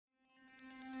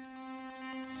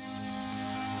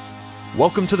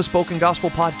Welcome to the Spoken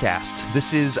Gospel Podcast.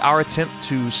 This is our attempt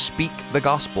to speak the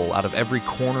gospel out of every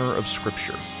corner of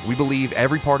Scripture. We believe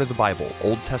every part of the Bible,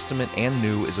 Old Testament and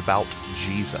New, is about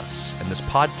Jesus. And this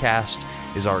podcast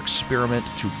is our experiment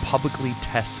to publicly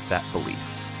test that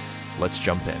belief. Let's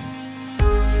jump in.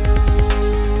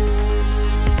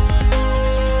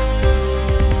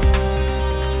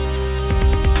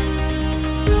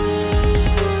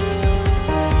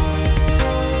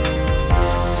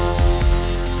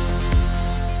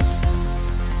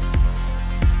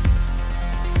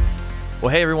 Well,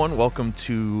 hey everyone, welcome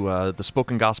to the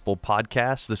Spoken Gospel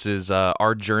Podcast. This is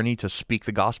our journey to speak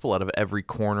the gospel out of every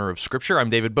corner of Scripture.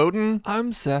 I'm David Bowden.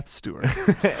 I'm Seth Stewart.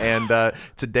 And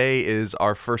today is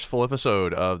our first full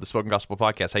episode of the Spoken Gospel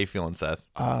Podcast. How you feeling, Seth?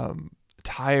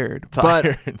 Tired.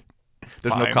 Tired.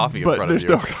 There's Fine, no coffee in front of you. There's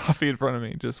no coffee in front of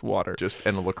me, just water.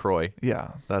 And a LaCroix.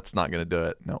 Yeah. That's not going to do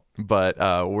it. No. But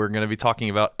we're going to be talking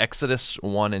about Exodus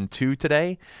 1 and 2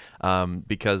 today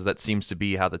because that seems to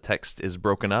be how the text is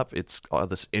broken up. It's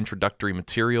this introductory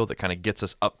material that kind of gets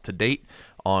us up to date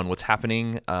on what's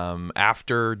happening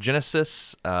after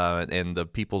Genesis and the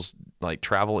people's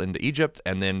travel into Egypt,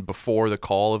 and then before the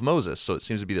call of Moses. So it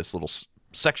seems to be this little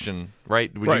section,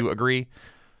 right? Would you agree?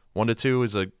 1 to 2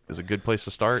 is a good place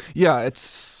to start. Yeah,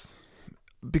 it's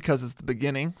because it's the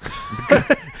beginning.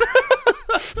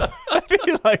 I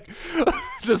feel like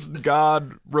just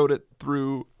God wrote it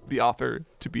through the author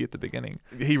to be at the beginning.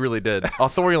 He really did.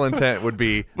 Authorial intent would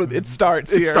be, but it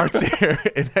starts here. It starts here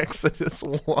in Exodus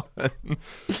 1.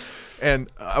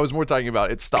 And I was more talking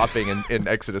about it stopping in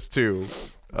Exodus 2.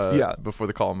 Before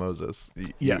the call of Moses.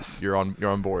 Yes, you're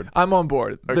on board. I'm on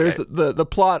board. Okay. There's the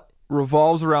plot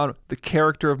revolves around the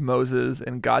character of Moses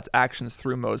and God's actions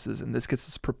through Moses, and this gets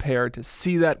us prepared to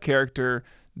see that character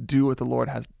do what the Lord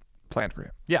has planned for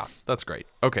him. Yeah, that's great.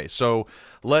 Okay, so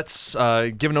let's give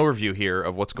an overview here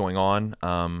of what's going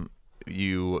on.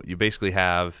 You basically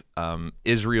have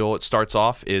Israel, it starts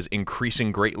off, is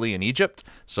increasing greatly in Egypt.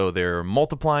 So they're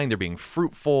multiplying, they're being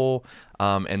fruitful,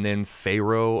 and then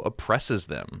Pharaoh oppresses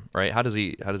them, right? How does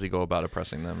he go about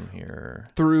oppressing them here?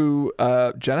 Through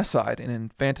genocide and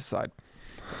infanticide.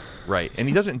 Right, and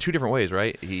he does it in two different ways,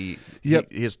 right? He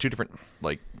has two different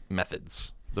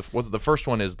methods. The first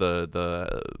one is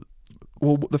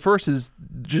Well, the first is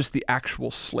just the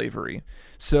actual slavery.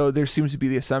 So there seems to be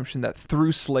the assumption that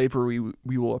through slavery,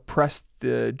 we will oppress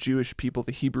the Jewish people,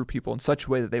 the Hebrew people, in such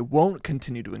a way that they won't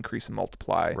continue to increase and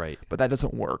multiply. Right. But that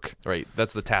doesn't work. Right.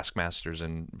 That's the taskmasters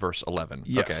in verse 11.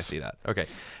 Yes. Okay, I see that. Okay.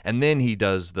 And then he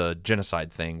does the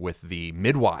genocide thing with the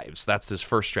midwives. That's his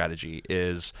first strategy,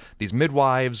 is these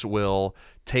midwives will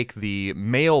take the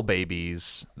male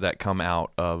babies that come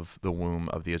out of the womb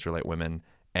of the Israelite women,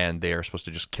 and they are supposed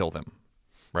to just kill them.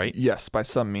 Right? Yes, by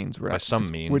some means. By some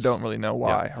means. We don't really know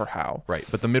why or how. Right.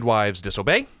 But the midwives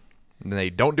disobey, and they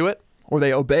don't do it. Or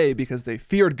they obey because they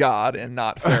feared God and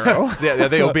not Pharaoh. Yeah,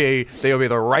 they obey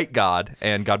the right God,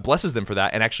 and God blesses them for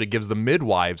that and actually gives the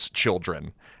midwives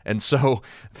children. And so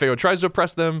Pharaoh tries to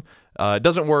oppress them, it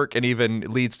doesn't work, and even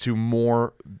leads to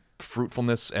more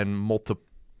fruitfulness and multiplicity.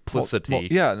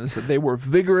 They were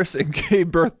vigorous and gave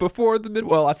birth before the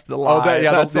midwives. Well, that's the lie.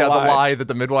 The lie that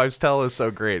the midwives tell is so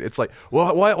great. It's like,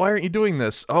 well, why aren't you doing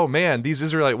this? Oh man, these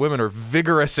Israelite women are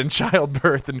vigorous in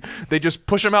childbirth, and they just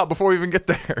push them out before we even get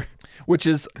there. Which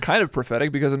is kind of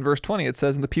prophetic because in verse 20 it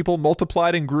says, "And the people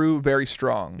multiplied and grew very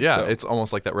strong." Yeah, so. It's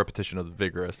almost like that repetition of the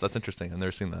vigorous. That's interesting. I've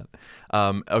never seen that.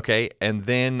 Okay, and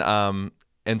then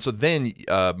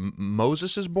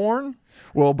Moses is born.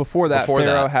 Well, before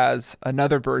Pharaoh has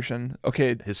another version.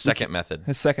 Okay, his second method.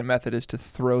 His second method is to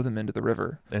throw them into the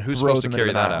river. And who's supposed to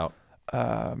carry that out?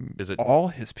 Is it all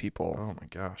his people? Oh my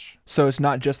gosh! So it's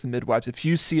not just the midwives. If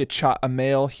you see a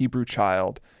male Hebrew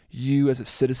child, you as a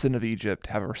citizen of Egypt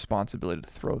have a responsibility to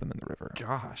throw them in the river.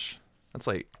 Gosh, that's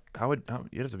like you'd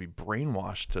have to be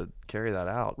brainwashed to carry that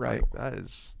out, right? That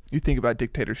is. You think about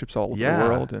dictatorships all over the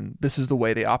world, and this is the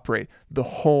way they operate. The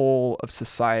whole of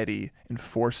society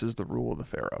enforces the rule of the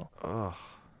Pharaoh. Ugh,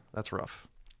 that's rough.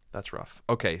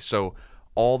 Okay, so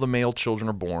all the male children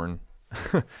are born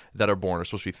that are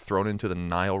supposed to be thrown into the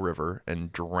Nile River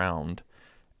and drowned.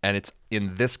 And it's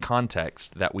in this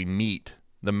context that we meet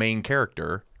the main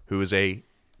character, who is a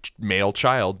male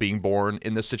child being born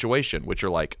in this situation, which are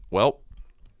like, well,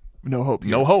 no hope.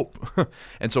 No hope.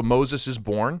 And so Moses is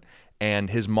born,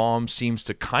 and his mom seems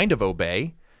to kind of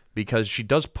obey because she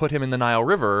does put him in the Nile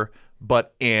River,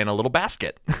 but in a little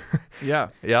basket. Yeah.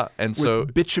 Yeah. And so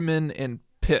bitumen and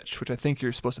pitch, which I think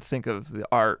you're supposed to think of the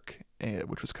ark,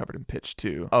 which was covered in pitch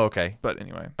too. Oh, okay. But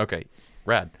anyway. Okay.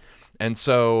 Rad. And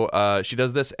so she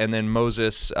does this, and then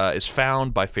Moses is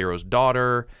found by Pharaoh's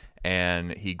daughter,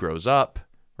 and he grows up,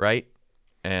 right?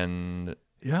 And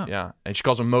Yeah. and she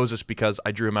calls him Moses because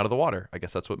I drew him out of the water. I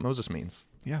guess that's what Moses means.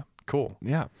 Yeah. Cool.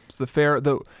 Yeah. So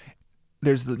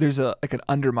there's a like an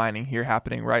undermining here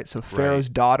happening, right? So Pharaoh's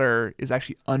daughter is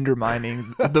actually undermining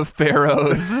the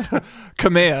Pharaoh's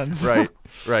commands.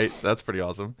 Right. That's pretty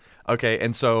awesome. Okay,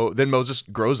 and so then Moses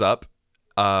grows up.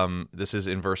 This is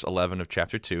in verse 11 of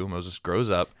chapter 2. Moses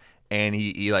grows up, and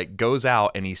he like goes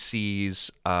out and he sees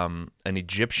an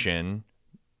Egyptian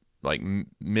like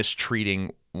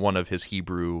mistreating one of his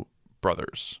Hebrew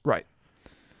brothers. Right.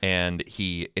 And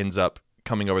he ends up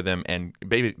coming over them and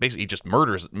basically just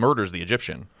murders the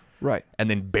Egyptian. Right. And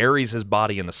then buries his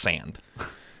body in the sand.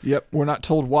 Yep. We're not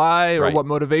told why or Right. what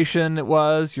motivation it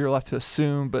was. You're left to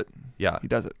assume, but Yeah. he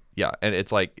does it. Yeah, and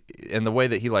it's like, and the way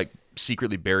that he like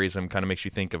secretly buries him kind of makes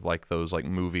you think of like those like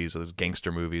movies, those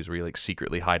gangster movies where you like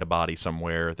secretly hide a body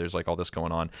somewhere. There's like all this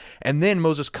going on, and then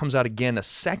Moses comes out again a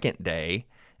second day,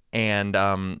 and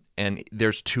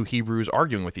there's two Hebrews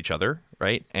arguing with each other,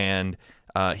 right? And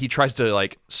he tries to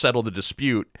like settle the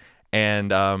dispute,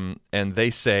 and they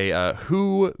say,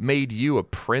 "Who made you a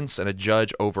prince and a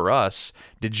judge over us?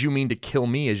 Did you mean to kill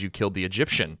me as you killed the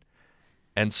Egyptian?"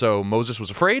 And so Moses was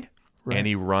afraid. Right. And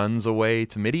he runs away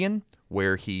to Midian,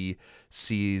 where he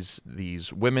sees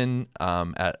these women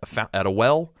at a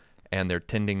well, and they're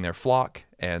tending their flock.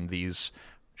 And these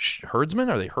herdsmen,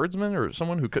 are they herdsmen or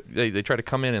someone who they try to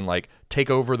come in and like take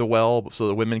over the well so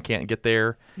the women can't get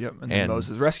there? Yep. And then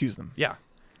Moses rescues them. Yeah,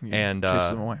 Yeah, and chases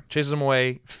them chases them away.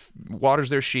 away,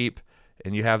 waters their sheep,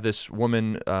 and you have this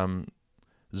woman,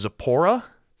 Zipporah,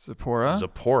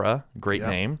 great Yeah,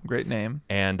 name, Great name.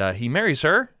 and he marries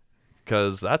her.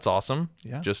 Because that's awesome.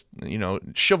 Yeah. Just,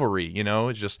 chivalry,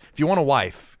 it's just, if you want a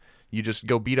wife, you just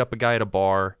go beat up a guy at a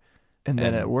bar. And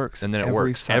then it works. And then it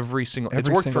every works. time. It's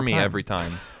worked for me every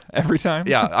time. Every time?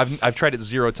 Yeah, I've tried it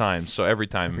 0 times, so every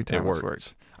time Every time it it's works.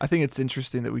 worked. I think it's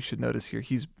interesting that we should notice here.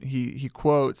 He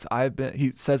quotes,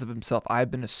 he says of himself, I've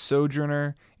been a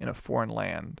sojourner in a foreign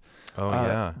land. Oh,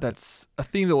 yeah. That's a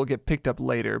theme that will get picked up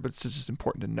later, but it's just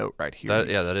important to note right here.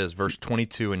 That is. Verse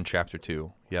 22 in chapter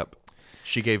 2. Yep.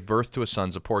 She gave birth to a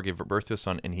son. Zipporah gave birth to a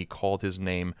son, and he called his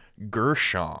name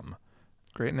Gershom.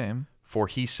 Great name. For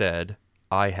he said,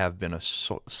 I have been a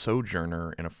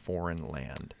sojourner in a foreign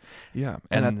land. Yeah.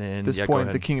 And at then, this go point,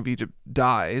 ahead. the king of Egypt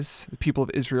dies. The people of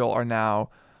Israel are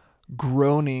now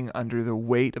groaning under the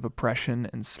weight of oppression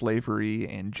and slavery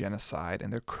and genocide,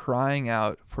 and they're crying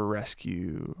out for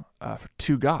rescue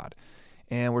to God.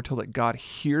 And we're told that God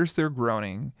hears their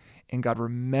groaning, and God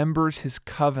remembers his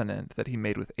covenant that he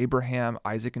made with Abraham,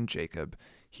 Isaac, and Jacob.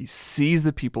 He sees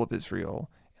the people of Israel.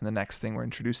 And the next thing we're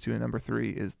introduced to in number 3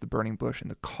 is the burning bush and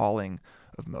the calling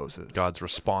of Moses. God's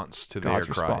response to their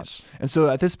cries. And so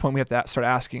at this point, we have to start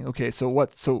asking, okay, so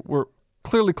we're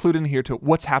clearly clued in here to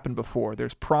what's happened before.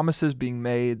 There's promises being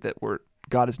made that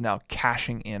God is now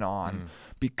cashing in on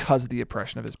because of the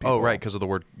oppression of his people. Oh, right, because of the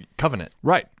word covenant.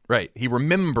 Right. Right. He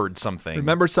remembered something.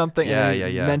 Remember something, Yeah, and yeah,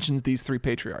 he yeah. mentions these 3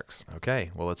 patriarchs. Okay,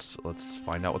 well, let's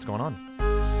find out what's going on.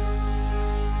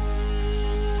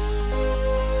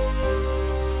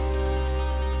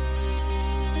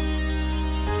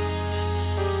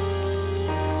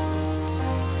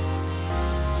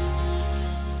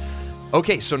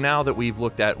 Okay, so now that we've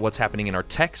looked at what's happening in our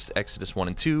text, Exodus 1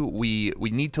 and 2, we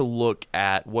need to look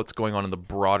at what's going on in the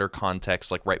broader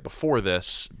context, like right before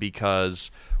this,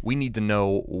 because we need to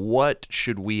know what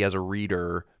should we as a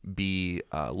reader be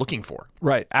looking for.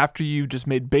 Right. After you've just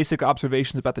made basic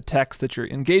observations about the text that you're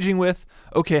engaging with,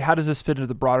 okay, how does this fit into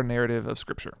the broader narrative of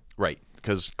Scripture? Right,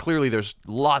 because clearly there's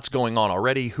lots going on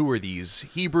already. Who are these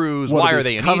Hebrews? What Why are are these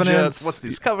they in covenants? Egypt? What's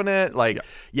this covenant?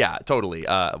 Yeah, totally.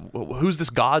 Who's this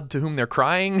God to whom they're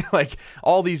crying? Like,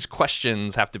 all these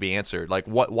questions have to be answered. Like,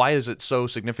 why is it so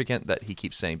significant that he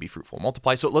keeps saying, be fruitful,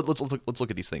 multiply? So let's look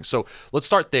at these things. So let's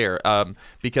start there,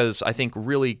 because I think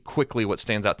really quickly what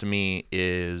stands out to me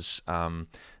is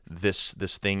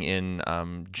this thing in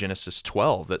Genesis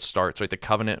 12 that starts, right, the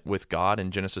covenant with God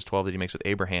in Genesis 12 that he makes with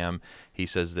Abraham. He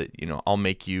says that, I'll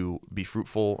make you be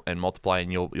fruitful and multiply,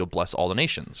 and you'll bless all the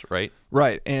nations, right?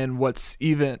 Right. And what's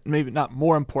even maybe not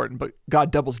more important, but God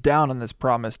doubles down on this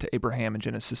promise to Abraham in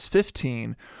Genesis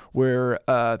 15, where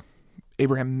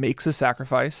Abraham makes a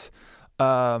sacrifice.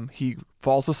 He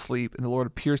falls asleep, and the Lord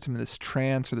appears to him in this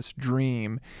trance or this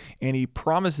dream, and he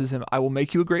promises him, I will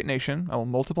make you a great nation, I will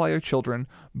multiply your children,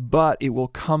 but it will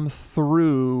come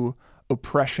through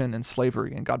oppression and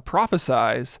slavery, and God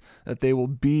prophesies that they will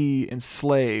be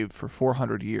enslaved for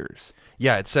 400 years.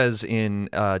 Yeah, it says in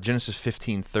Genesis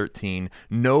 15:13,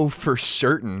 "Know for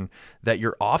certain that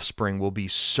your offspring will be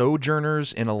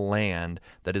sojourners in a land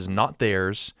that is not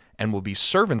theirs, and will be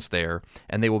servants there,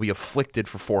 and they will be afflicted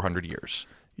for 400 years."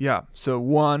 Yeah, so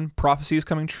one, prophecy is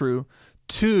coming true.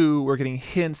 Two, we're getting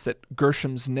hints that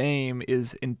Gershom's name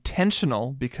is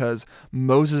intentional because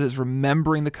Moses is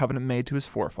remembering the covenant made to his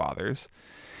forefathers.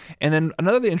 And then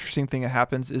another interesting thing that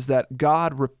happens is that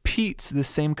God repeats the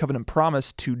same covenant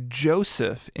promise to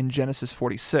Joseph in Genesis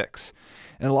 46.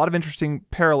 And a lot of interesting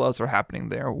parallels are happening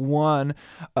there. One,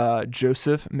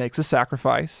 Joseph makes a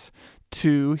sacrifice.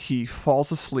 Two, he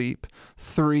falls asleep.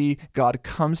 Three, God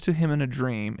comes to him in a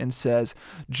dream and says,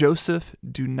 "Joseph,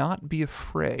 do not be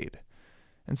afraid."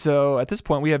 And so at this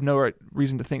point, we have no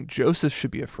reason to think Joseph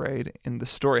should be afraid. In the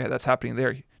story that's happening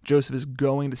there, Joseph is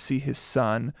going to see his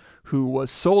son, who was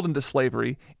sold into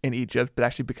slavery in Egypt, but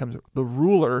actually becomes the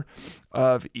ruler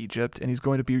of Egypt, and he's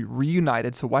going to be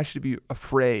reunited. So why should he be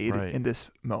afraid in this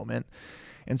moment?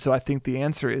 And so I think the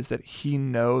answer is that he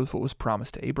knows what was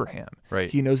promised to Abraham. Right.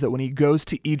 He knows that when he goes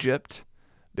to Egypt,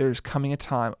 there's coming a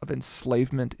time of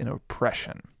enslavement and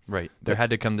oppression. Right. There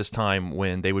had to come this time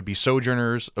when they would be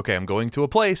sojourners. Okay, I'm going to a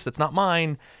place that's not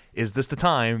mine. Is this the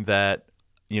time that,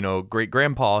 great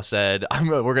grandpa said,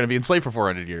 we're going to be enslaved for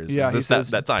 400 years? Yeah, is this he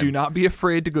says, that time? "Do not be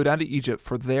afraid to go down to Egypt,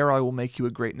 for there I will make you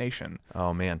a great nation."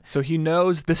 Oh, man. So he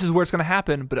knows this is where it's going to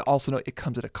happen, but also knows it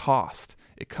comes at a cost.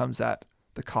 It comes at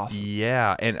the cost.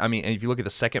 Yeah, and I mean, and if you look at the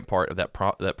second part of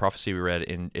that prophecy we read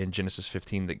in Genesis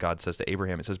 15 that God says to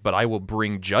Abraham, it says, "But I will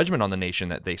bring judgment on the nation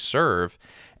that they serve,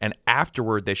 and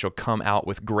afterward they shall come out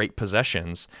with great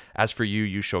possessions. As for you,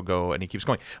 you shall go." And he keeps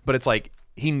going. But it's like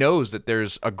he knows that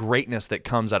there's a greatness that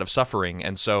comes out of suffering,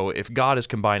 and so if God is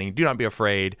combining "do not be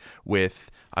afraid" with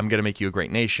 "I'm going to make you a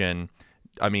great nation,"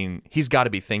 I mean, he's got to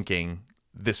be thinking,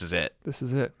 this is it. This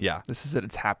is it. Yeah. This is it.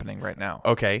 It's happening right now.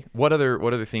 Okay. What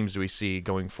other themes do we see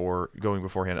going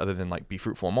beforehand other than like be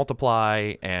fruitful and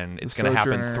multiply, and it's going to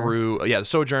happen through the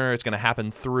sojourner, it's going to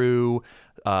happen through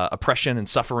oppression and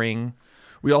suffering.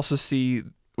 We also see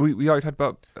we already talked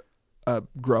about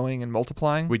growing and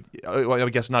multiplying. I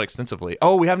guess not extensively.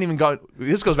 Oh, we haven't even got.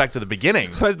 This goes back to the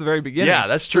beginning. It goes to the very beginning. Yeah,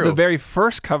 that's true. So the very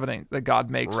first covenant that God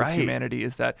makes with humanity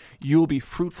is that you will be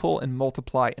fruitful and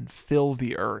multiply and fill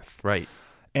the earth. Right.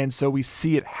 And so we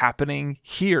see it happening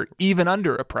here, even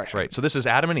under oppression. Right. So this is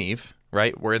Adam and Eve,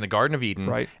 right? We're in the Garden of Eden.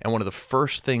 Right. And one of the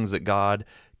first things that God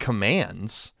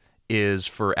commands is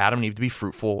for Adam and Eve to be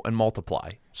fruitful and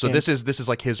multiply. So this is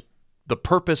like the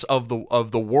purpose of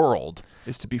the world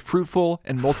is to be fruitful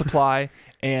and multiply,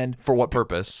 and for what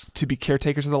purpose? To be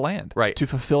caretakers of the land. Right. To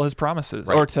fulfill his promises.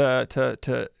 Right. Or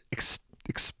to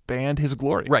expand his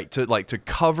glory. Right, to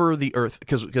cover the earth,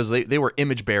 because they were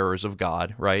image bearers of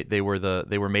God, right? They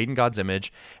were made in God's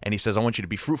image, and he says, "I want you to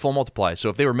be fruitful and multiply." So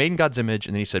if they were made in God's image,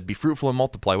 and then he said, "Be fruitful and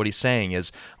multiply," what he's saying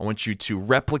is, I want you to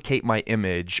replicate my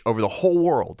image over the whole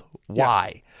world.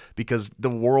 Why? Yes. Because the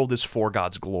world is for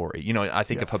God's glory. I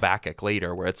think of Habakkuk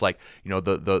later, where it's like,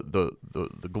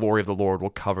 the glory of the Lord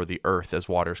will cover the earth as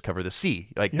waters cover the sea.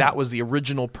 Like that was the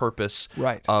original purpose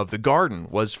of the garden,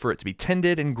 was for it to be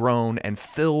tended and grown and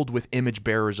filled with image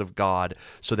bearers of God,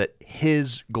 so that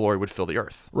his glory would fill the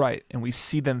earth. Right. And we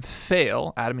see them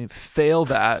fail. Adam and Eve fail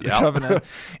that covenant.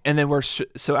 And then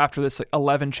so after this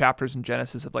 11 chapters in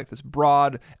Genesis of like this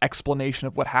broad explanation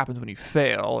of what happens when you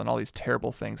fail and all these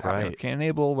terrible things happening with Cain and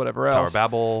Abel, whatever else.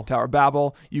 Tower of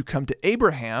Babel. You come to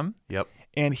Abraham. Yep.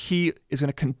 And he is going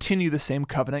to continue the same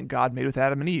covenant God made with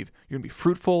Adam and Eve. You're going to be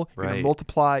fruitful. You're going to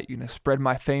multiply. You're going to spread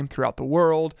my fame throughout the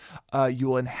world. You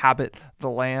will inhabit the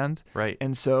land. Right.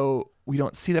 And so we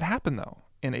don't see that happen, though,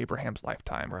 in Abraham's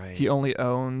lifetime. Right. He only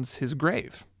owns his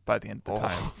grave by the end of the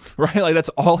time. Right? Like that's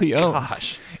all he owns.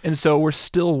 Gosh. And so we're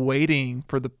still waiting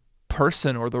for the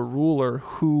person or the ruler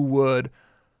who would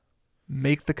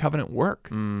make the covenant work,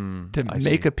 to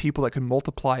make a people that can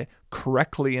multiply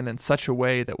correctly and in such a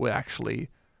way that would actually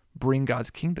bring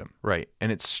God's kingdom. Right. And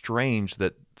it's strange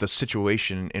that the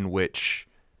situation in which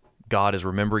God is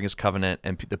remembering his covenant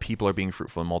and the people are being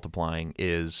fruitful and multiplying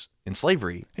is in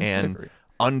slavery.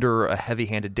 Under a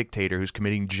heavy-handed dictator who's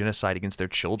committing genocide against their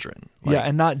children.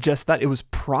 And not just that, it was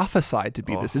prophesied to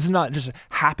be this. This is not just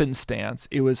happenstance.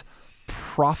 It was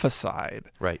prophesied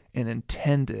and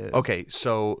intended. Okay,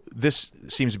 so this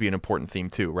seems to be an important theme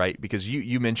too, right? Because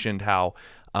you mentioned how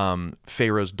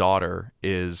Pharaoh's daughter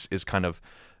is kind of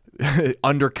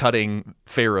undercutting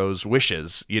Pharaoh's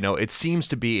wishes. It seems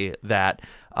to be that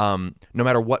no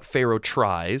matter what Pharaoh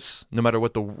tries, no matter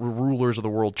what the rulers of the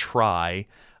world try,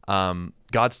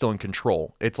 God's still in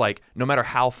control. It's like no matter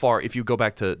how far, if you go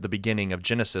back to the beginning of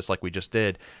Genesis, like we just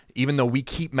did, even though we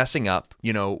keep messing up,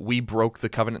 we broke the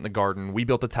covenant in the garden, we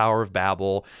built the Tower of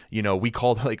Babel,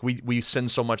 we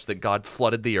sinned so much that God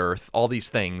flooded the earth, all these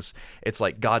things. It's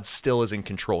like God still is in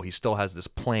control. He still has this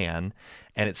plan.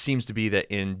 And it seems to be that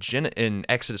in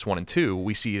Exodus 1 and 2,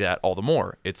 we see that all the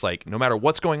more. It's like no matter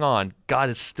what's going on, God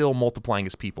is still multiplying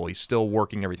his people. He's still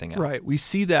working everything out. Right. We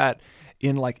see that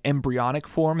in like embryonic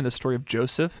form in the story of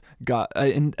Joseph. God,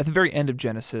 at the very end of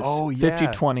Genesis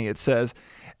 50:20, it says,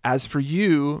 "As for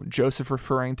you," Joseph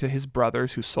referring to his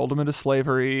brothers who sold him into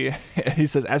slavery, he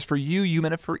says, "As for you, you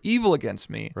meant it for evil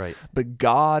against me, right, but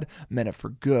God meant it for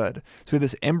good." So we have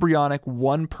this embryonic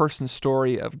one-person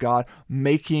story of God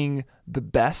making the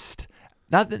best,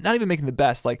 not even making the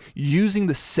best, like using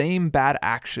the same bad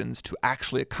actions to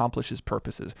actually accomplish his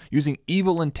purposes, using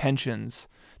evil intentions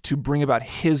to bring about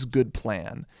his good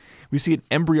plan. We see an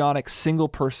embryonic single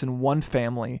person, one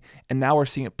family, and now we're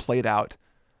seeing it played out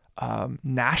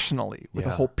nationally with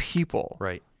a whole people.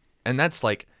 Right. And that's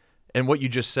like, and what you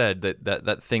just said,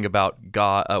 that thing about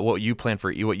God, what you planned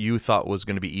for, what you thought was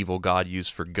going to be evil, God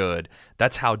used for good.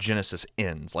 That's how Genesis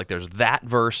ends. Like there's that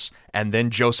verse, and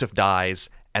then Joseph dies,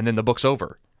 and then the book's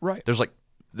over. Right. There's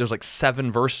like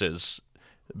 7 verses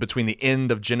between the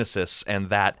end of Genesis and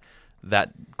that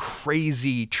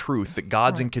crazy truth that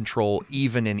God's in control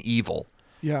even in evil.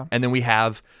 Yeah.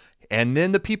 And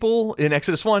then the people in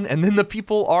Exodus 1, and then the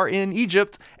people are in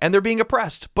Egypt, and they're being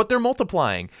oppressed, but they're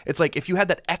multiplying. It's like if you had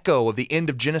that echo of the end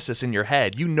of Genesis in your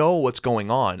head, you know what's going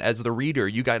on. As the reader,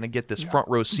 you got to get this front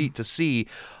row seat to see,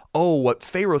 what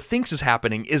Pharaoh thinks is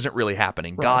happening isn't really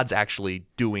happening. Right. God's actually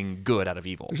doing good out of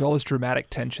evil. There's all this dramatic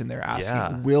tension there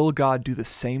asking, will God do the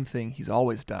same thing he's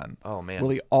always done? Oh, man. Will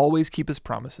he always keep his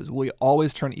promises? Will he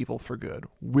always turn evil for good?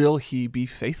 Will he be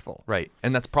faithful? Right.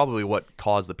 And that's probably what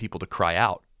caused the people to cry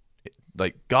out.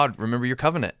 Like, God, remember your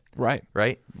covenant. Right.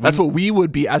 Right? That's what we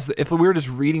would be if we were just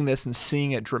reading this and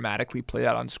seeing it dramatically played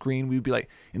out on screen. We'd be like,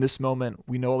 in this moment,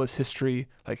 we know all this history.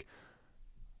 Like,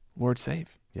 Lord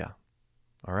save. Yeah.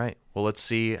 All right. Well, let's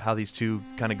see how these two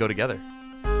kind of go together.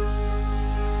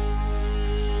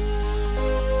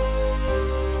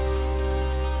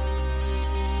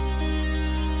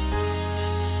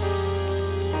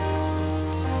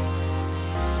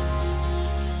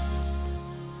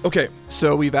 Okay,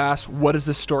 so we've asked, what does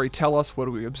this story tell us? What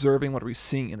are we observing? What are we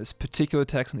seeing in this particular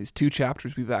text in these 2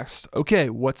 chapters? We've asked,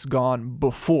 okay, what's gone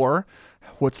before?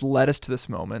 What's led us to this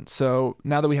moment? So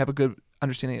now that we have a good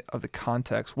understanding of the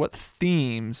context, what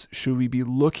themes should we be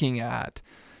looking at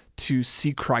to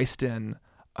see Christ in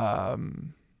a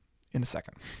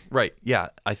second? Right. Yeah.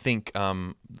 I think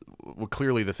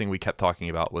clearly the thing we kept talking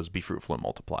about was be fruitful and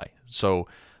multiply. So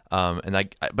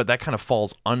but that kind of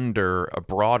falls under a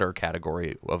broader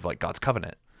category of like God's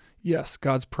covenant. Yes,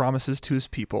 God's promises to his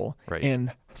people. Right.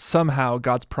 And somehow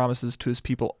God's promises to his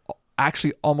people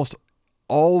actually almost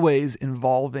always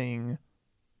involving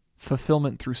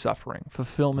fulfillment through suffering,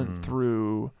 fulfillment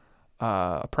through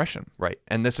oppression. Right.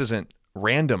 And this isn't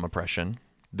random oppression.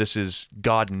 This is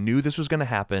God knew this was going to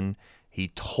happen. He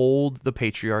told the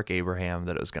patriarch Abraham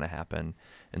that it was going to happen.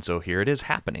 And so here it is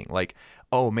happening. Like,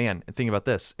 oh man, think about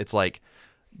this. It's like,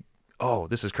 oh,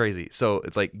 this is crazy. So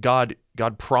it's like God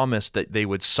promised that they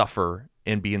would suffer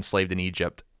and be enslaved in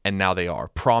Egypt, and now they are.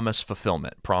 Promise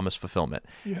fulfillment.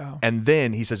 Yeah. And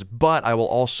then he says, but I will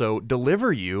also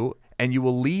deliver you, and you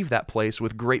will leave that place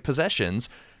with great possessions.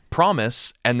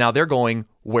 Promise. And now they're going,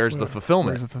 where's the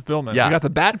fulfillment? Where's the fulfillment? Yeah. We got the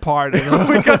bad part. we got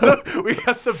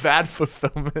the bad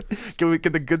fulfillment. Can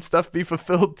the good stuff be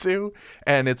fulfilled too?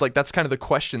 And it's like that's kind of the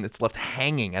question that's left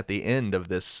hanging at the end of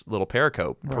this little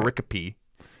pericope.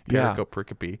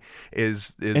 Pericope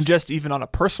is and just even on a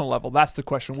personal level, that's the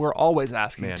question we're always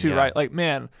asking too, right? Like,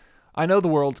 man, I know the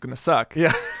world's gonna suck.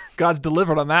 Yeah. God's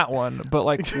delivered on that one, but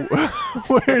like,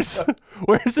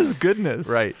 where's his goodness?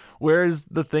 Right. Where's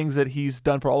the things that he's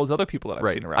done for all those other people that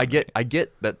I've seen around? I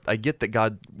get that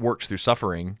God works through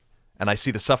suffering, and I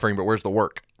see the suffering, but where's the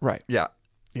work? Right. Yeah.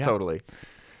 Totally.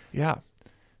 Yeah.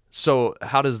 So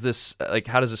how does this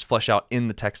flesh out in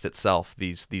the text itself?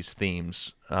 These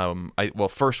themes.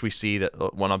 First we see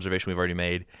that one observation we've already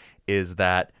made is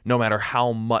that no matter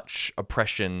how much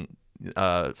oppression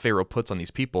Pharaoh puts on these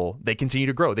people, they continue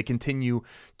to grow. They continue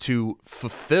to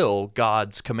fulfill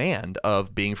God's command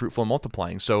of being fruitful and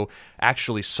multiplying. So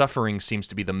actually suffering seems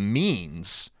to be the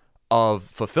means of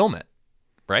fulfillment,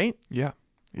 right? Yeah.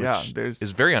 Which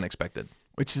is very unexpected.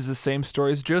 Which is the same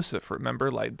story as Joseph. Remember,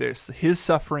 like his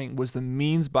suffering was the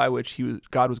means by which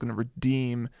God was going to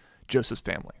redeem Joseph's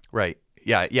family. Right.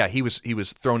 Yeah, he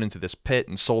was thrown into this pit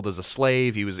and sold as a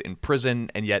slave. He was in prison,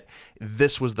 and yet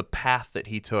this was the path that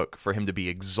he took for him to be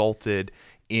exalted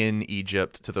in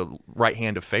Egypt to the right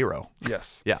hand of Pharaoh.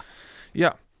 Yes. Yeah.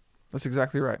 Yeah. That's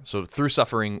exactly right. So through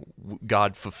suffering,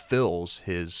 God fulfills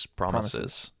his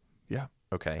promises. Yeah.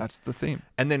 Okay. That's the theme.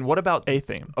 And then what about A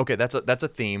theme. Okay, that's a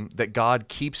theme that God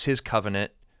keeps his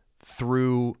covenant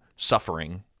through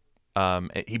suffering.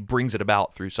 He brings it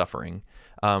about through suffering.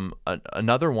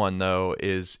 Another one though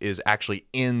is actually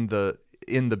in the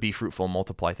be fruitful and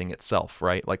multiply thing itself,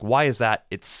 right? Like, why is that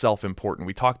itself important?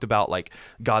 We talked about like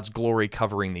God's glory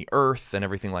covering the earth and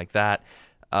everything like that.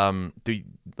 Do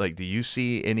you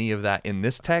see any of that in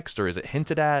this text, or is it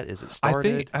hinted at? Is it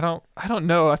started? I don't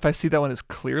know if I see that one as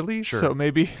clearly. Sure. So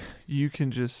maybe you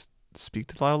can just speak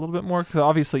to that a little bit more, because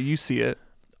obviously you see it.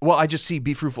 Well, I just see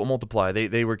be fruitful, multiply.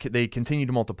 They continue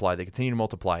to multiply. They continue to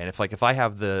multiply. And if I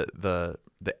have the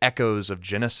echoes of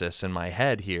Genesis in my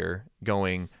head here,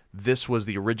 going, this was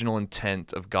the original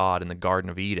intent of God in the Garden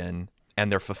of Eden,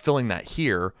 and they're fulfilling that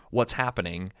here. What's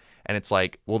happening? And it's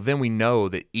like, well, then we know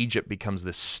that Egypt becomes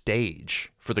this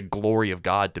stage for the glory of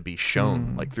God to be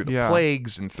shown, like through the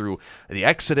plagues and through the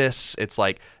Exodus. It's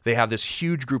like they have this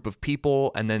huge group of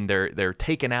people, and then they're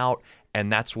taken out,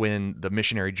 and that's when the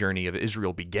missionary journey of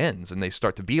Israel begins, and they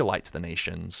start to be a light to the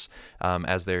nations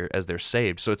as they're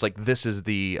saved. So it's like this is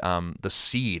the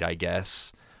seed, I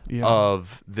guess,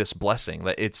 of this blessing.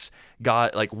 That it's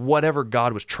God, like whatever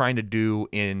God was trying to do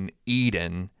in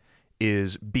Eden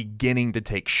is beginning to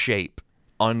take shape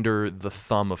under the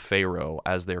thumb of Pharaoh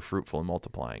as they're fruitful and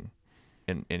multiplying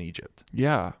in Egypt.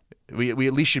 Yeah. We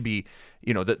at least should be,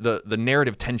 the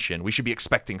narrative tension, we should be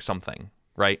expecting something,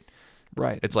 right?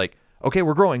 Right. It's like, okay,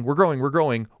 we're growing.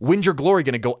 When's your glory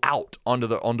going to go out onto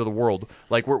the world?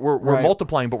 Like we're Right.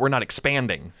 multiplying, but we're not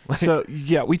expanding. So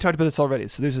yeah, we talked about this already.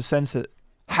 So there's a sense that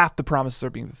half the promises are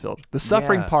being fulfilled. The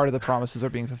suffering part of the promises are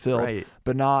being fulfilled, Right.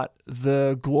 but not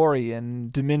the glory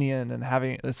and dominion and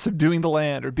having subduing the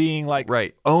land or being like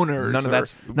Right. owners. None of or-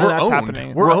 that's- none we're of that's owned.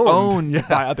 happening. We're owned. Yeah.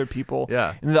 by other people.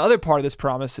 Yeah. And the other part of this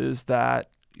promise is that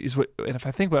and if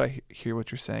I think what I hear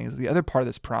what you're saying is the other part of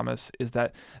this promise is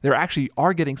that they actually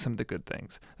are getting some of the good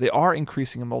things. They are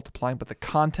increasing and multiplying, but the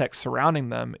context surrounding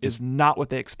them is not what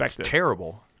they expected. It's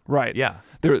terrible. Right. Yeah.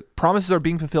 Their promises are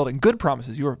being fulfilled, and good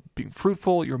promises. You are being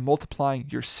fruitful, you're multiplying,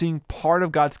 you're seeing part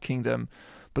of God's kingdom,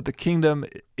 but the kingdom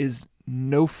is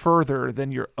no further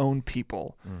than your own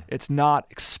people. It's not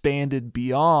expanded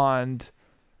beyond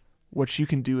what you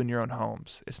can do in your own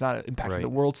homes. It's not impacting Right. the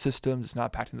world systems. It's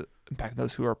not impacting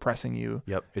those who are oppressing you.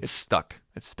 Yep. It's stuck.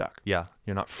 It's stuck. Yeah,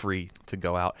 you're not free to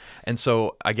go out. And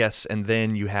so I guess, and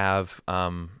then you have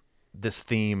this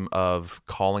theme of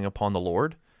calling upon the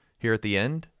Lord here at the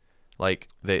end. Like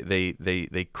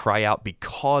they cry out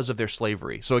because of their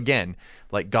slavery. So again,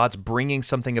 like God's bringing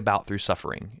something about through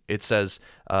suffering. It says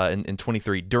in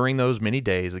 23, during those many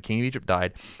days, the king of Egypt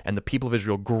died, and the people of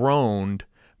Israel groaned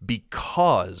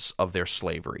because of their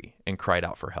slavery and cried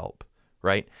out for help.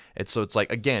 Right? And so it's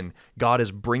like, again, God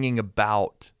is bringing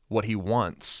about what he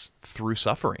wants through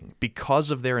suffering.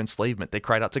 Because of their enslavement, they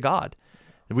cried out to God.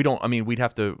 And we'd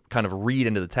have to kind of read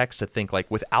into the text to think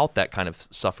like without that kind of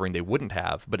suffering, they wouldn't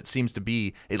have, but it seems to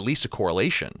be at least a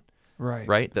correlation,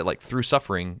 right? That like through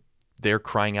suffering, they're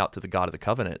crying out to the God of the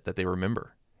covenant that they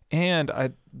remember.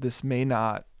 And this may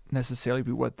not necessarily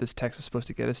be what this text is supposed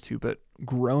to get us to, but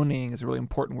groaning is a really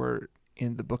important word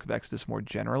in the book of Exodus more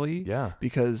generally. Yeah.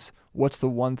 Because what's the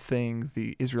one thing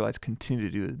the Israelites continue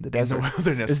to do in the desert? In the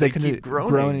wilderness, is they continue keep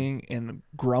groaning. and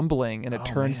grumbling, and it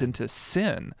turns man. into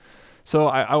sin. So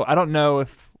I don't know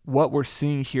if what we're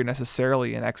seeing here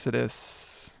necessarily in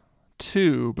Exodus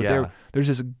 2, but there's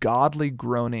this godly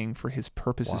groaning for his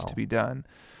purposes to be done.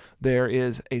 There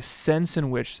is a sense in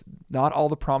which not all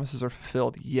the promises are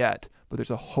fulfilled yet, but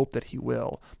there's a hope that he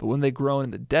will. But when they groan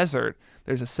in the desert,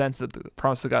 there's a sense that the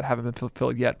promises of God haven't been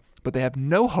fulfilled yet, but they have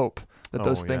no hope that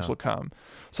those things will come.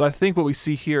 So I think what we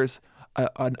see here is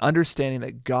an understanding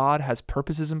that God has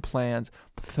purposes and plans,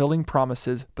 fulfilling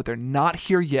promises, but they're not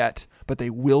here yet, but they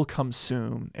will come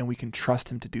soon, and we can trust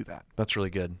him to do that. That's really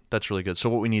good. So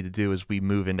what we need to do as we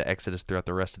move into Exodus throughout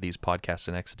the rest of these podcasts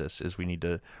in Exodus is we need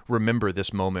to remember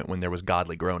this moment when there was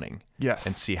godly groaning. Yes.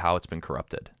 And see how it's been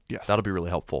corrupted. Yes. That'll be really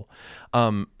helpful.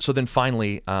 So then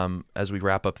finally, as we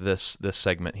wrap up this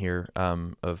segment here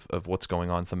of what's going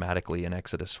on thematically in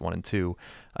Exodus 1 and 2,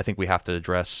 I think we have to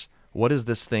address what is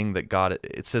this thing that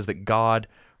it says that God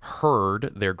heard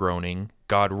their groaning,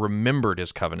 God remembered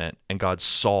his covenant, and God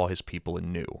saw his people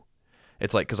anew.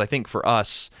 It's like, because I think for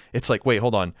us, it's like, wait,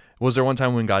 hold on. Was there one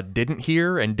time when God didn't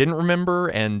hear and didn't remember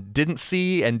and didn't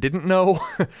see and didn't know?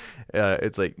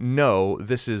 It's like, no,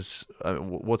 this is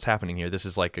what's happening here. This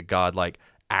is like a God like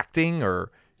acting,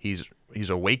 or he's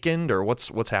awakened, or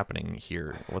what's happening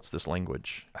here? What's this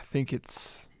language? I think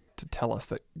it's to tell us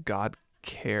that God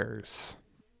cares,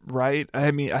 right?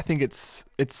 I mean, I think it's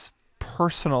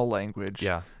personal language.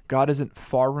 Yeah. God isn't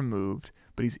far removed,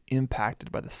 but he's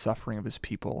impacted by the suffering of his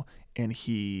people, and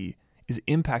he is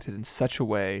impacted in such a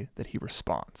way that he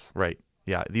responds. Right.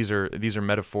 Yeah. These are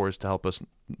metaphors to help us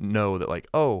know that, like,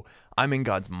 oh, I'm in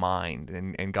God's mind,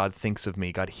 and God thinks of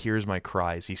me. God hears my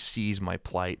cries. He sees my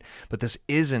plight. But this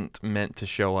isn't meant to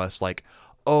show us like,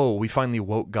 oh, we finally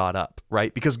woke God up,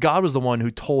 right? Because God was the one who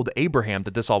told Abraham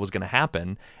that this all was going to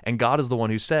happen, and God is the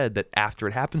one who said that after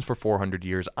it happens for 400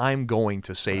 years, I'm going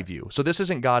to save you. So this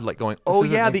isn't God like going, oh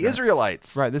yeah, the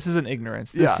Israelites. Right, this isn't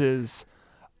ignorance. This is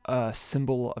a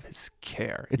symbol of his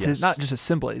care. It's not just a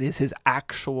symbol, it is his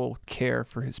actual care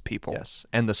for his people. Yes.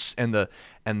 And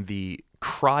the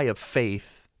cry of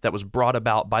faith that was brought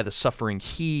about by the suffering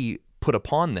he put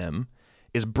upon them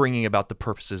is bringing about the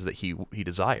purposes that he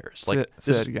desires. Like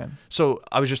say it again. So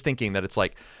I was just thinking that it's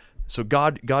like, so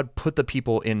God put the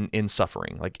people in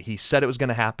suffering. Like he said it was going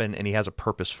to happen, and he has a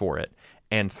purpose for it.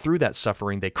 And through that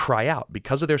suffering, they cry out.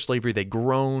 Because of their slavery, they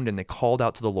groaned and they called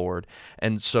out to the Lord.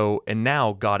 And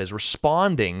now God is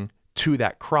responding to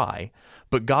that cry,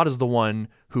 but God is the one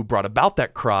who brought about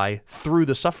that cry through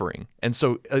the suffering. And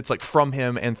so it's like from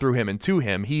him and through him and to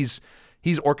him, he's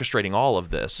orchestrating all of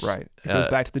this. Right. It goes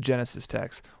back to the Genesis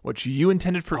text. What you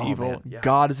intended for evil,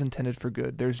 God is intended for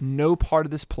good. There's no part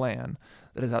of this plan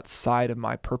that is outside of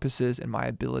my purposes and my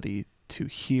ability to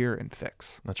hear and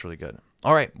fix. That's really good.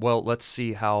 All right. Well, let's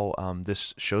see how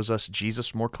this shows us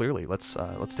Jesus more clearly. Let's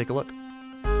take a look.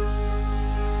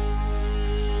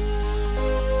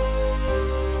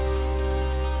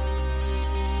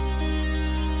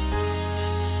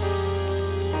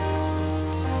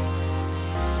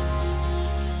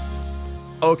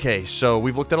 Okay, so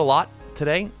we've looked at a lot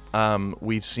today.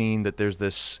 We've seen that there's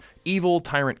this evil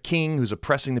tyrant king who's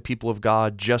oppressing the people of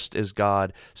God just as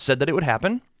God said that it would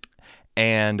happen.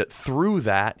 And through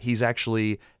that, he's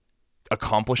actually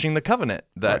accomplishing the covenant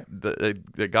that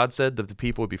God said that the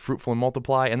people would be fruitful and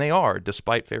multiply, and they are,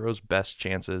 despite Pharaoh's best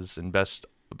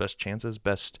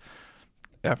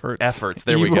efforts.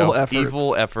 There we go.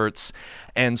 Evil efforts.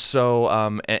 And so,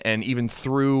 and even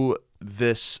through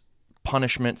this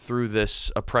punishment, through this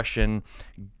oppression,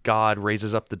 God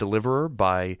raises up the deliverer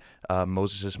by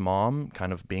Moses' mom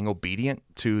kind of being obedient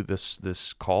to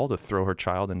this call to throw her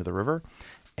child into the river.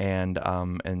 And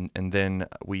then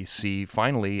we see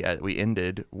finally we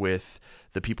ended with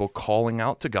the people calling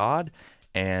out to God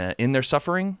and in their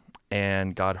suffering,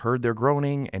 and God heard their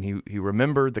groaning, and he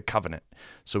remembered the covenant.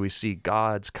 So we see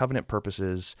God's covenant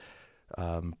purposes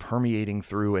permeating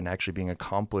through and actually being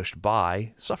accomplished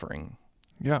by suffering.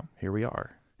 Yeah. Here we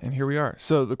are. And here we are.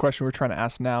 So the question we're trying to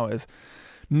ask now is,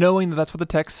 knowing that that's what the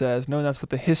text says, knowing that's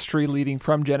what the history leading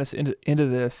from Genesis into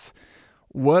this,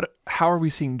 how are we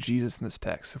seeing Jesus in this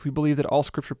text? If we believe that all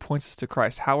Scripture points us to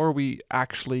Christ, how are we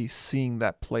actually seeing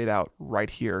that played out right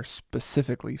here,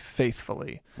 specifically,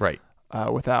 faithfully, right,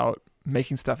 without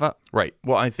making stuff up? Right.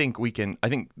 Well, I think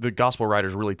the gospel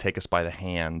writers really take us by the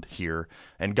hand here,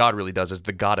 and God really does as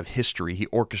the God of history. He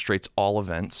orchestrates all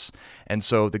events, and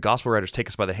so the gospel writers take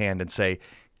us by the hand and say,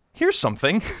 here's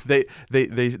something.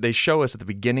 They show us at the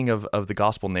beginning of the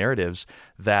gospel narratives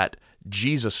that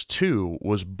Jesus too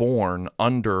was born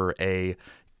under a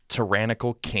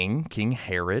tyrannical king, King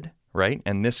Herod, right?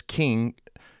 And this king,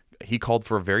 he called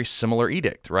for a very similar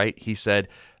edict, right? He said,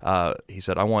 I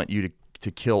want you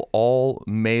to kill all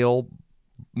male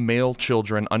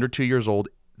children under 2 years old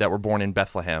that were born in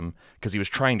Bethlehem, because he was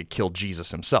trying to kill Jesus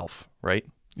himself, right?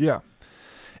 Yeah.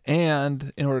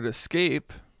 And in order to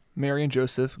escape, Mary and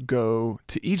Joseph go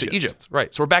to Egypt.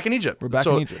 Right. So we're back in Egypt.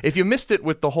 So if you missed it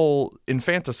with the whole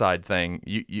infanticide thing,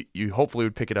 you hopefully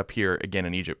would pick it up here again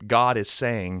in Egypt. God is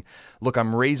saying, look,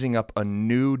 I'm raising up a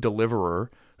new deliverer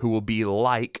who will be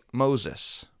like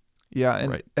Moses. Yeah,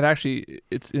 and actually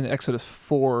it's in Exodus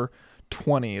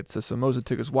 4:20. It says, so Moses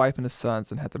took his wife and his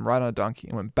sons and had them ride on a donkey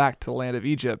and went back to the land of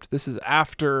Egypt. This is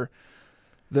after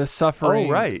the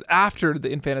suffering, after the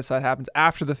infanticide happens,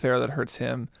 after the Pharaoh that hurts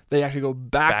him. They actually go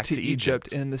back to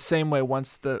Egypt. And in the same way,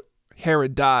 once the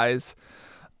Herod dies,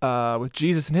 with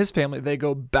Jesus and his family, they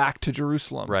go back to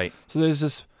Jerusalem. Right. So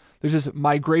there's there's this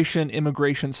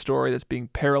immigration story that's being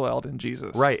paralleled in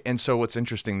Jesus. Right. And so what's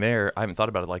interesting there, I haven't thought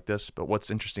about it like this, but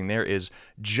what's interesting there is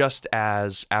just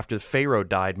as after Pharaoh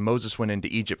died, Moses went into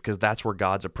Egypt because that's where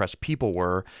God's oppressed people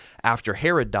were. After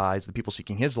Herod dies, the people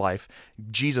seeking his life,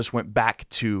 Jesus went back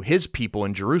to his people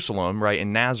in Jerusalem, right,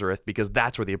 in Nazareth, because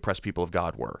that's where the oppressed people of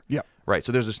God were. Yeah. Right.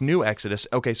 So there's this new Exodus.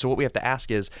 Okay, so what we have to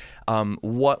ask is,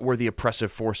 what were the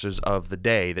oppressive forces of the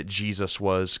day that Jesus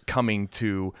was coming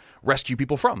to rescue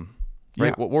people from? Right.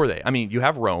 Yeah. What were they? I mean, you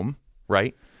have Rome,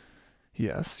 right?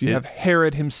 Yes. You have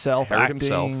Herod himself Herod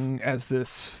acting as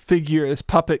this figure, this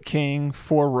puppet king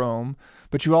for Rome.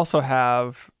 But you also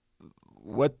have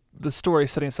what the story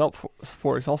is setting itself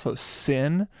for is also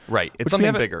sin. Right. It's which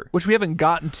something bigger. Which we haven't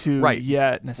gotten to Right.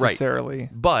 yet necessarily. Right.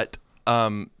 But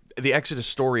the Exodus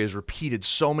story is repeated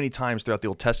so many times throughout the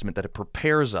Old Testament that it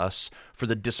prepares us for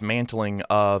the dismantling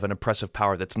of an oppressive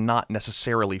power that's not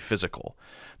necessarily physical.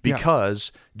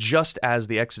 Because just as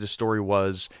the Exodus story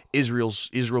was Israel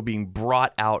being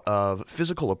brought out of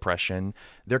physical oppression,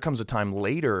 there comes a time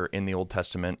later in the Old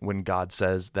Testament when God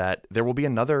says that there will be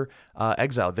another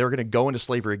exile. They're going to go into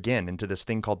slavery again, into this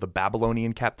thing called the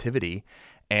Babylonian captivity,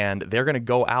 and they're going to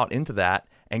go out into that,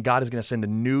 and God is going to send a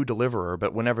new deliverer.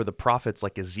 But whenever the prophets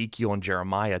like Ezekiel and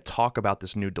Jeremiah talk about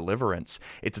this new deliverance,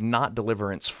 it's not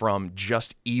deliverance from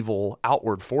just evil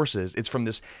outward forces. It's from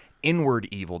this inward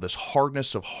evil, this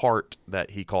hardness of heart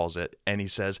that he calls it. And he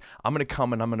says, I'm going to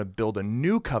come and I'm going to build a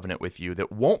new covenant with you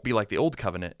that won't be like the old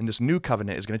covenant. And this new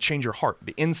covenant is going to change your heart,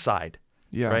 the inside.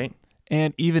 Yeah. Right?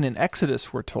 And even in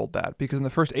Exodus, we're told that, because in the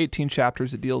first 18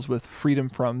 chapters, it deals with freedom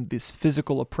from this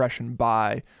physical oppression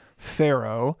by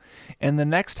Pharaoh. And the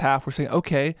next half, we're saying,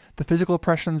 okay, the physical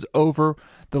oppression's over.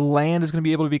 The land is going to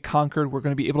be able to be conquered. We're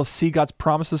going to be able to see God's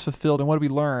promises fulfilled. And what do we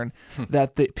learn?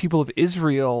 That the people of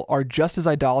Israel are just as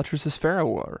idolatrous as Pharaoh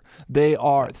were. They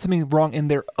are something wrong in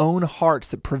their own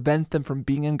hearts that prevent them from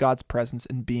being in God's presence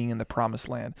and being in the promised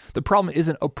land. The problem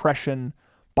isn't oppression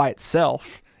by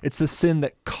itself. It's the sin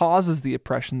that causes the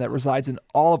oppression that resides in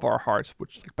all of our hearts,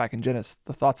 which, like back in Genesis,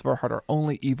 the thoughts of our heart are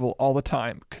only evil all the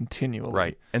time, continually.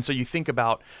 Right. And so you think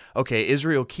about, okay,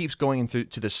 Israel keeps going through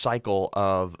to this cycle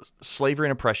of slavery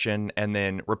and oppression and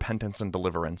then repentance and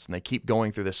deliverance. And they keep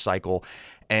going through this cycle.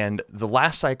 And the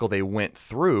last cycle they went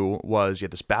through was you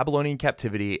had this Babylonian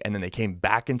captivity, and then they came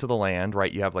back into the land,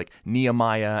 right? You have like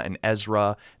Nehemiah and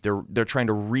Ezra. They're trying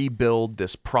to rebuild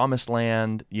this promised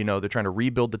land. You know, they're trying to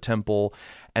rebuild the temple.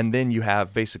 And then you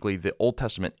have basically the Old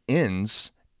Testament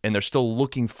ends, and they're still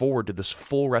looking forward to this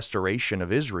full restoration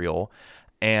of Israel.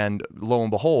 And lo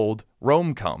and behold,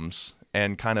 Rome comes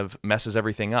and kind of messes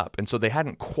everything up. And so they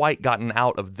hadn't quite gotten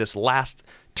out of this last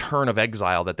turn of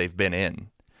exile that they've been in.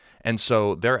 And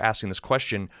so they're asking this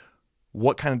question,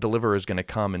 what kind of deliverer is going to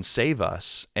come and save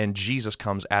us? And Jesus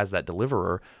comes as that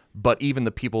deliverer, but even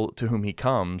the people to whom he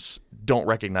comes don't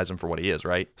recognize him for what he is,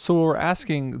 right? So what we're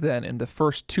asking then in the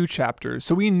first 2 chapters,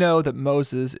 so we know that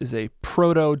Moses is a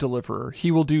proto-deliverer. He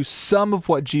will do some of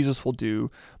what Jesus will do,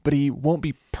 but he won't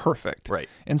be perfect. Right.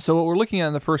 And so what we're looking at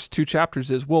in the first 2 chapters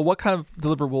is, well, what kind of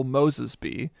deliverer will Moses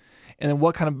be? And then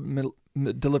what kind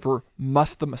of deliverer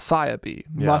must the Messiah be?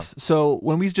 Yeah. So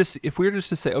when if we were just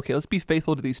to say, okay, let's be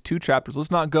faithful to these 2 chapters, let's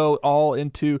not go all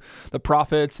into the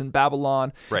prophets and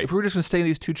Babylon. Right. If we were just going to stay in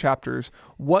these 2 chapters,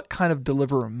 what kind of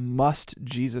deliverer must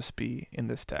Jesus be in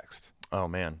this text? Oh,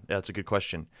 man. Yeah, that's a good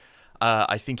question.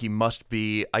 I think he must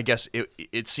be, I guess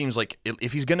it seems like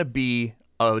if he's going to be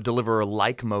a deliverer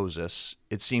like Moses,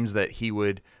 it seems that he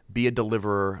would be a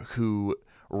deliverer who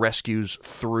rescues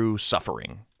through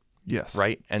suffering. Yes.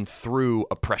 Right? And through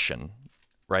oppression,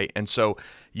 right? And so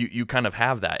you kind of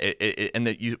have that.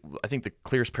 I think the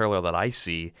clearest parallel that I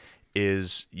see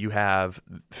is you have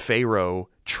Pharaoh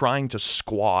trying to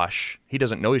squash, he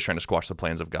doesn't know he's trying to squash the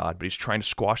plans of God, but he's trying to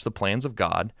squash the plans of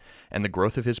God and the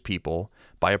growth of his people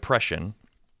by oppression.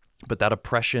 But that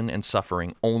oppression and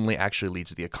suffering only actually leads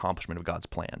to the accomplishment of God's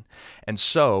plan. And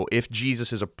so, if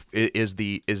Jesus is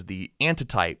the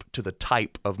antitype to the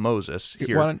type of Moses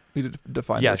here, why don't we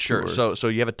define? Yeah, those sure. words? So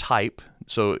you have a type.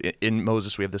 So in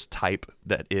Moses, we have this type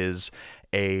that is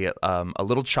a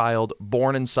little child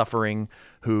born in suffering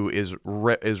who is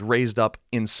raised up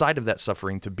inside of that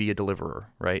suffering to be a deliverer,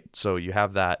 right? So you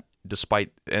have that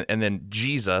and then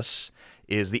Jesus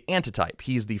is the antitype.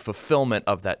 He's the fulfillment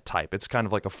of that type. It's kind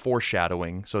of like a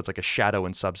foreshadowing, so it's like a shadow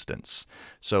in substance.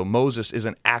 So Moses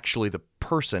isn't actually the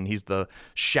person, he's the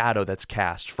shadow that's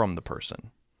cast from the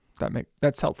person.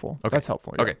 That's helpful. Okay. That's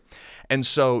helpful. Yeah. Okay. And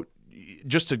so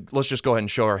let's just go ahead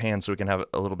and show our hands so we can have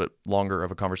a little bit longer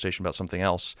of a conversation about something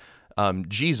else.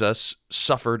 Jesus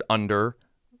suffered under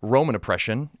Roman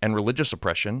oppression and religious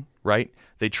oppression, right?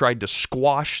 They tried to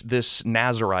squash this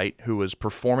Nazarite who was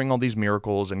performing all these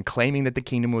miracles and claiming that the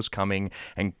kingdom was coming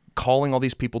and calling all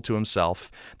these people to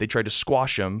himself. They tried to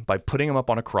squash him by putting him up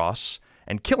on a cross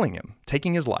and killing him,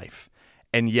 taking his life.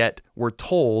 And yet we're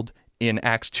told in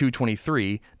Acts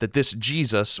 2:23 that this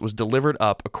Jesus was delivered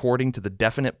up according to the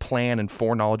definite plan and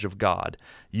foreknowledge of God.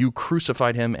 You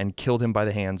crucified him and killed him by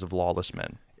the hands of lawless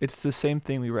men. It's the same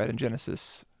thing we read in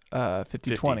Genesis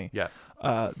 50:20. Yeah.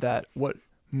 That what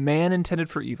man intended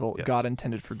for evil, Yes. God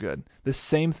intended for good. The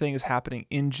same thing is happening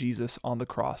in Jesus on the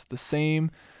cross. The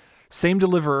same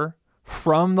deliverer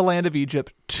from the land of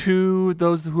Egypt to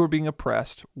those who are being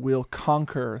oppressed will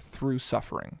conquer through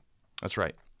suffering. That's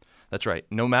right. That's right.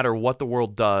 No matter what the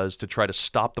world does to try to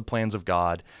stop the plans of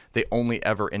God, they only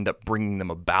ever end up bringing them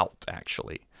about,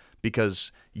 actually.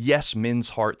 Because yes, men's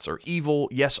hearts are evil.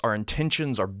 Yes, our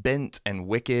intentions are bent and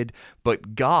wicked,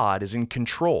 but God is in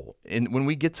control. And when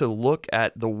we get to look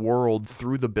at the world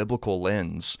through the biblical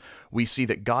lens, we see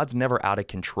that God's never out of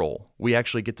control. We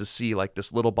actually get to see like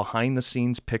this little behind the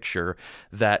scenes picture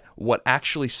that what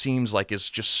actually seems like is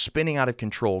just spinning out of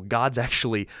control, God's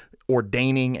actually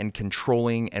ordaining and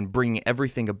controlling and bringing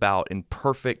everything about in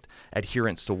perfect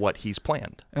adherence to what he's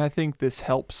planned. And I think this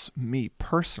helps me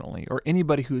personally, or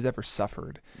anybody who has ever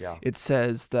suffered. Yeah. It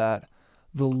says that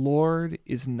the Lord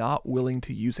is not willing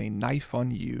to use a knife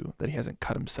on you that he hasn't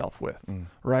cut himself with,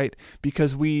 right?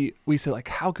 Because we say like,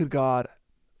 how could God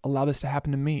allow this to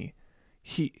happen to me?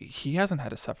 He hasn't had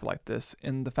to suffer like this.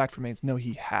 And the fact remains, no,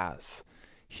 he has.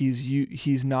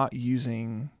 He's not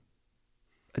using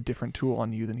a different tool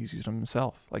on you than he's used on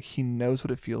himself. Like he knows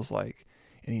what it feels like,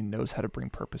 and he knows how to bring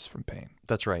purpose from pain.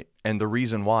 That's right. And the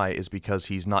reason why is because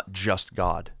he's not just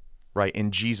God, right? In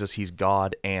Jesus, he's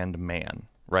God and man,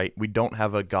 right? We don't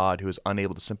have a God who is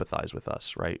unable to sympathize with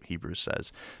us, right? Hebrews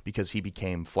says, because he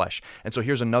became flesh. And so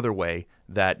here's another way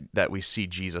that we see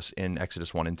Jesus in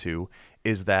Exodus 1 and 2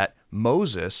 is that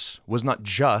Moses was not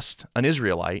just an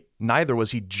Israelite, neither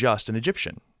was he just an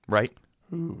Egyptian, right?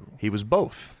 Ooh. He was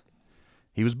both.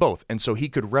 He was both. And so he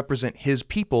could represent his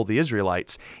people, the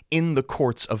Israelites, in the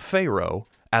courts of Pharaoh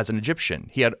as an Egyptian.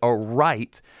 He had a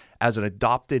right as an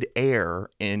adopted heir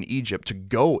in Egypt to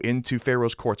go into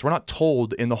Pharaoh's courts. We're not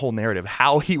told in the whole narrative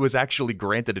how he was actually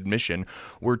granted admission.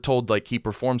 We're told like he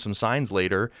performed some signs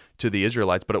later to the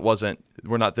Israelites, but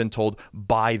we're not then told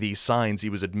by these signs he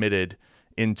was admitted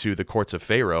into the courts of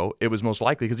Pharaoh. It was most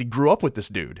likely because he grew up with this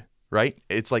dude, right?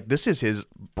 It's like this is his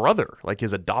brother, like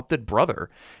his adopted brother.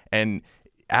 And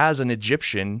as an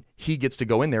Egyptian, he gets to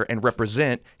go in there and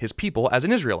represent his people as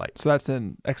an Israelite. So that's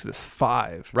in Exodus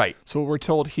 5. Right. So what we're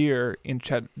told here in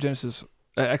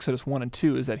Exodus 1 and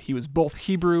 2 is that he was both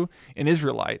Hebrew and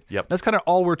Israelite. Yep. That's kind of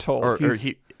all we're told. Or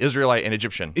Israelite and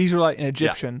Egyptian. Israelite and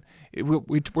Egyptian.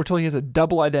 We're told he has a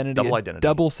double identity,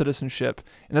 double citizenship,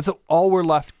 and that's all we're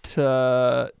left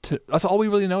to. That's all we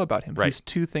really know about him. Right. He's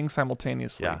two things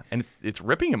simultaneously. Yeah, and it's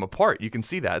ripping him apart. You can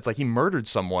see that. It's like he murdered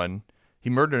someone. He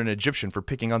murdered an Egyptian for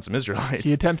picking on some Israelites.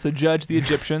 He attempts to judge the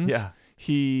Egyptians. Yeah.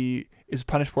 He is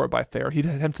punished for it by Pharaoh. He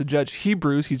attempts to judge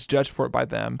Hebrews. He's judged for it by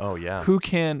them. Oh, yeah.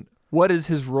 What is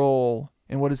his role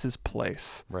and what is his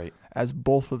place? Right. As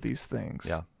both of these things.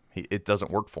 Yeah. It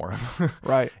doesn't work for him.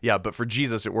 Right. Yeah, but for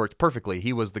Jesus, it worked perfectly.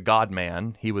 He was the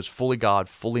God-man. He was fully God,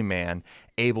 fully man,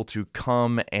 able to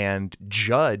come and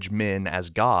judge men as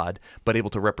God, but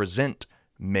able to represent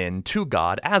men to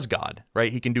God as God,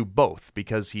 right? He can do both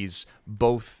because he's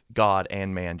both God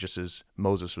and man, just as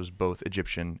Moses was both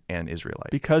Egyptian and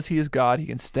Israelite. Because he is God, he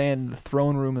can stand in the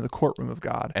throne room and the courtroom of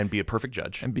God. And be a perfect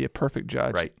judge. And be a perfect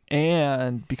judge. Right.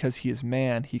 And because he is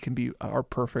man, he can be our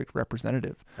perfect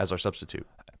representative. As our substitute.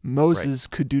 Moses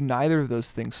could do neither of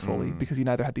those things fully because he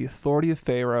neither had the authority of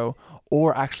Pharaoh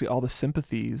or actually all the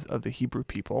sympathies of the Hebrew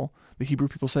people. The Hebrew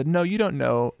people said, "No, you don't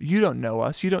know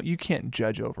us. You can't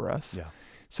judge over us." Yeah.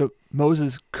 So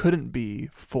Moses couldn't be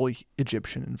fully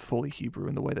Egyptian and fully Hebrew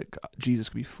in the way that Jesus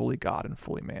could be fully God and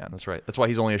fully man. That's right. That's why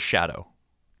he's only a shadow,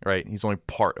 right? He's only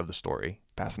part of the story.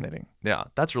 Fascinating. Yeah,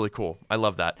 that's really cool. I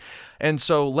love that. And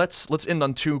so let's end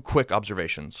on two quick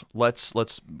observations. Let's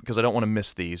because I don't want to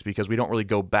miss these because we don't really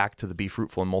go back to the be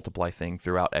fruitful and multiply thing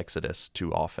throughout Exodus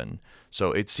too often.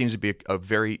 So it seems to be a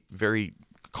very, very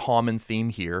common theme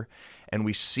here. And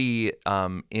we see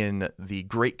in the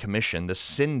Great Commission, the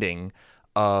sending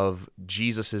of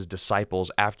Jesus'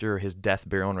 disciples after his death,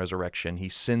 burial, and resurrection. He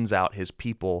sends out his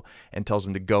people and tells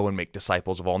them to go and make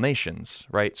disciples of all nations,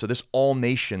 right? So this all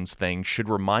nations thing should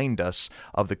remind us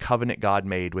of the covenant God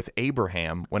made with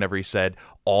Abraham whenever he said,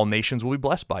 all nations will be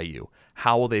blessed by you.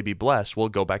 How will they be blessed? We'll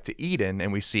go back to Eden,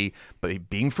 and we see by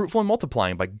being fruitful and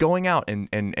multiplying, by going out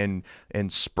and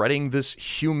spreading this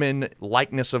human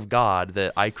likeness of God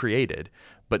that I created.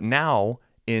 But now,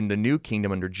 in the new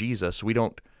kingdom under Jesus, we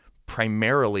don't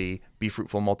primarily be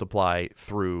fruitful and multiply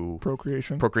through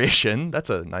procreation. That's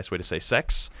a nice way to say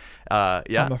sex. Yeah,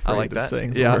 I'm afraid I like of that.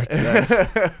 saying the Yeah. word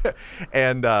sex.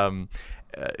 And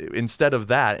instead of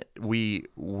that, we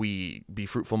be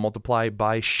fruitful and multiply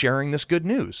by sharing this good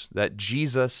news that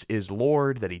Jesus is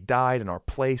Lord, that he died in our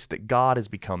place, that God has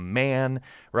become man,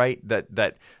 right? That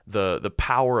the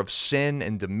power of sin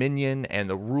and dominion and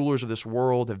the rulers of this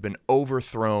world have been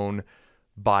overthrown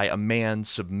by a man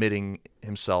submitting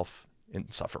himself in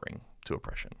suffering to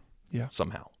oppression. Yeah.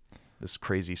 Somehow. This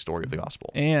crazy story of the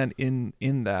gospel. And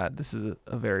in that, this is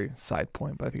a very side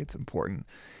point, but I think it's important.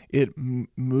 It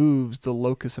moves the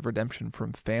locus of redemption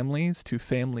from families to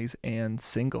families and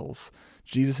singles.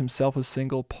 Jesus himself was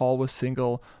single. Paul was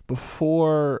single.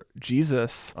 Before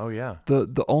Jesus, Oh, yeah.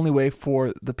 the only way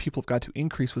for the people of God to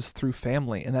increase was through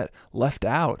family, and that left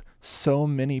out so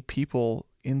many people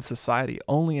in society.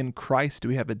 Only in Christ do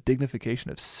we have a dignification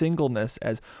of singleness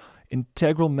as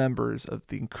integral members of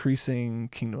the increasing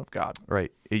kingdom of God.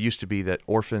 Right. It used to be that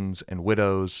orphans and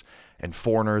widows and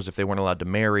foreigners, if they weren't allowed to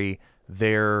marry,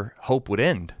 their hope would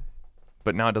end.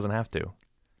 But now it doesn't have to.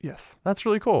 Yes. That's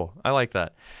really cool. I like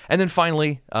that. And then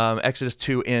finally, Exodus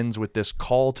 2 ends with this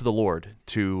call to the Lord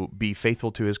to be faithful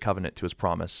to his covenant, to his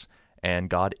promise, and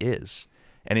God is.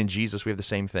 And in Jesus, we have the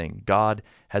same thing. God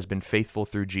has been faithful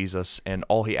through Jesus, and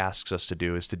all he asks us to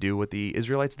do is to do what the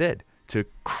Israelites did, to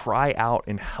cry out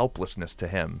in helplessness to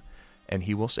him, and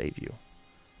he will save you.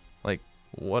 Like,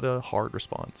 what a hard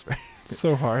response, right?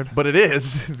 So hard. But it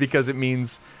is, because it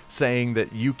means saying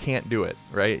that you can't do it,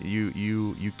 right?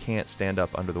 You can't stand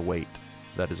up under the weight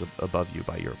that is above you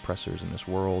by your oppressors in this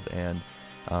world, and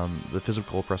the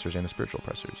physical oppressors and the spiritual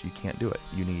oppressors. You can't do it.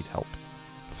 You need help.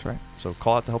 That's right. So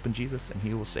call out to help in Jesus, and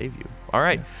he will save you. All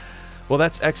right. Yeah. Well,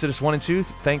 that's Exodus 1 and 2.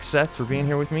 Thanks, Seth, for being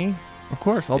here with me. Of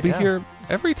course. I'll be here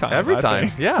every time. Every I time.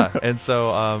 think. Yeah. And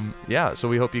so, so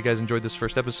we hope you guys enjoyed this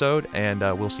first episode, and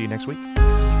we'll see you next week.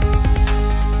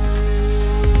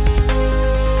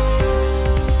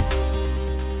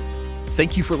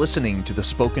 Thank you for listening to the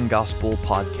Spoken Gospel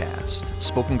podcast.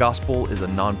 Spoken Gospel is a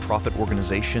nonprofit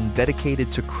organization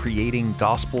dedicated to creating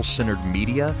gospel-centered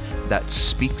media that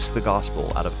speaks the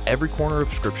gospel out of every corner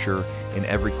of Scripture in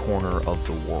every corner of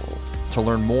the world. To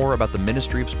learn more about the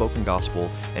ministry of Spoken Gospel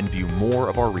and view more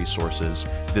of our resources,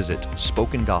 visit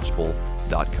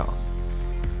spokengospel.com.